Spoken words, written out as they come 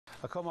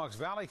A Comox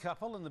Valley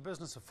couple in the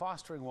business of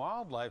fostering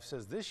wildlife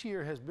says this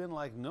year has been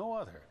like no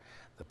other.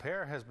 The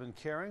pair has been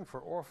caring for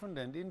orphaned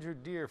and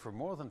injured deer for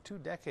more than 2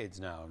 decades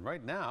now, and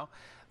right now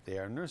they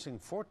are nursing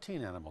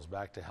 14 animals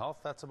back to health.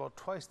 That's about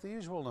twice the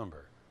usual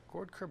number.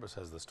 Gord Kurbis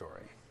has the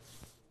story.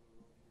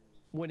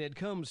 When it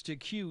comes to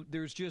cute,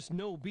 there's just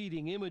no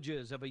beating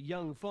images of a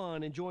young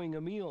fawn enjoying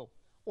a meal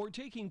or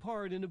taking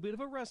part in a bit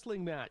of a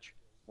wrestling match.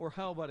 Or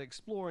how about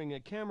exploring a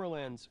camera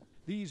lens?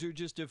 These are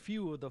just a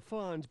few of the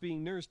fawns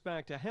being nursed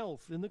back to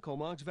health in the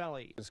Comox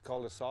Valley. It's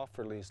called a soft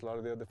release. A lot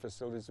of the other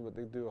facilities, what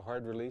they do a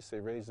hard release. They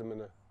raise them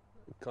in a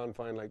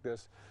confine like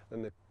this,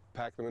 and they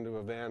pack them into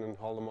a van and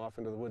haul them off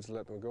into the woods and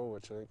let them go,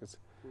 which I think is,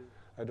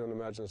 I don't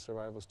imagine the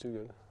survival's too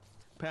good.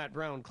 Pat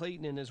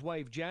Brown-Clayton and his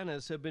wife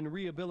Janice have been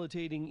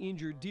rehabilitating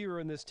injured deer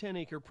on this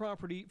 10-acre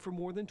property for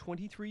more than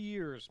 23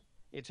 years.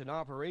 It's an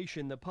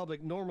operation the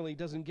public normally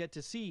doesn't get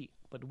to see,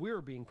 but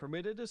we're being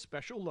permitted a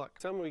special look.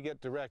 Some we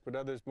get direct, but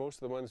others, most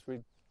of the ones, we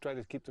try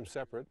to keep them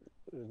separate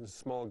in a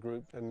small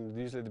group, and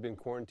usually they've been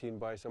quarantined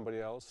by somebody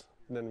else.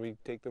 And then we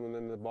take them and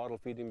then the bottle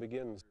feeding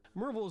begins.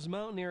 Merville's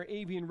Mountain Air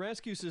Avian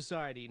Rescue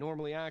Society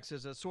normally acts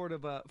as a sort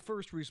of a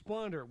first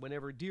responder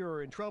whenever deer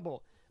are in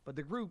trouble, but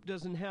the group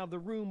doesn't have the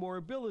room or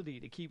ability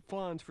to keep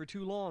fawns for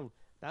too long.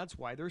 That's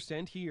why they're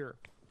sent here.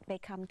 They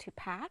come to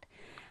Pat,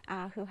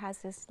 who has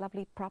this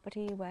lovely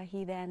property where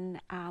he then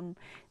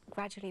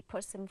gradually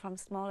puts them from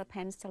smaller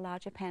pens to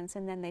larger pens,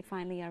 and then they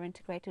finally are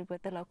integrated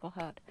with the local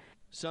herd.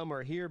 Some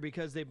are here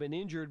because they've been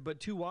injured, but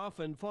too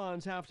often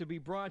fawns have to be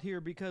brought here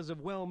because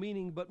of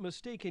well-meaning but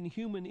mistaken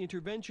human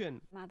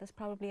intervention. Mother's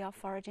probably off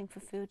foraging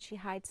for food. She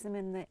hides them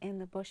in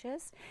the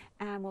bushes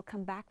and will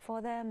come back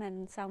for them,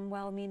 and some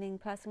well-meaning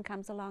person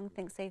comes along,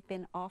 thinks they've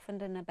been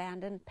orphaned and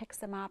abandoned, picks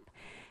them up,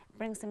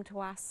 brings them to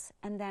us,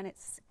 and then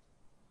it's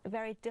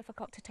very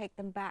difficult to take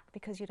them back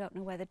because you don't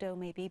know where the doe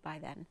may be by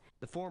then.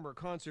 The former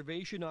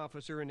conservation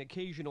officer and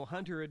occasional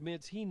hunter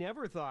admits he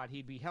never thought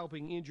he'd be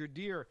helping injured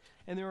deer,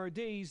 and there are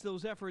days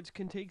those efforts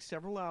can take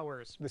several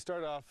hours. They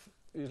start off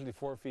usually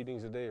 4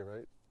 feedings a day,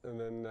 right? And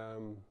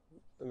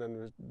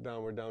then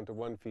we're down to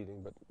 1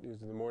 feeding, but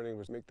usually in the morning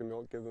we make the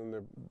milk, give them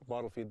their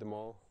bottle feed them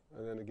all,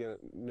 and then again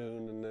at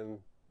noon, and then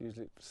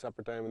usually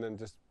supper time, and then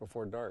just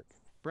before dark.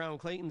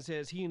 Brown-Clayton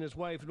says he and his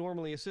wife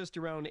normally assist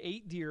around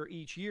 8 deer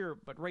each year,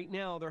 but right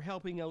now they're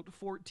helping out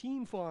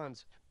 14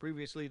 fawns.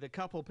 Previously, the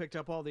couple picked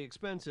up all the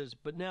expenses,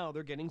 but now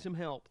they're getting some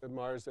help. At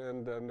Mars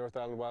and North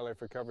Island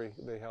Wildlife Recovery,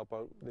 they help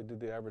out. They do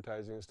the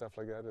advertising and stuff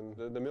like that, and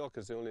the milk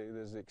is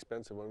the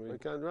expensive one.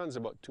 It runs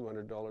about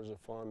 $200 a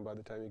fawn by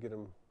the time you get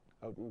them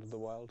out into the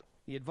wild.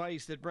 The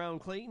advice that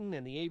Brown-Clayton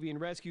and the avian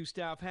rescue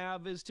staff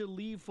have is to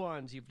leave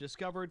fawns you've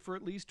discovered for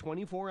at least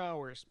 24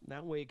 hours.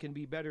 That way it can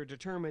be better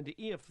determined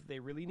if they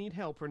really need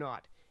help or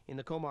not. In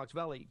the Comox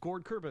Valley,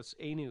 Gord Kurbis,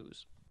 A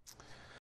News.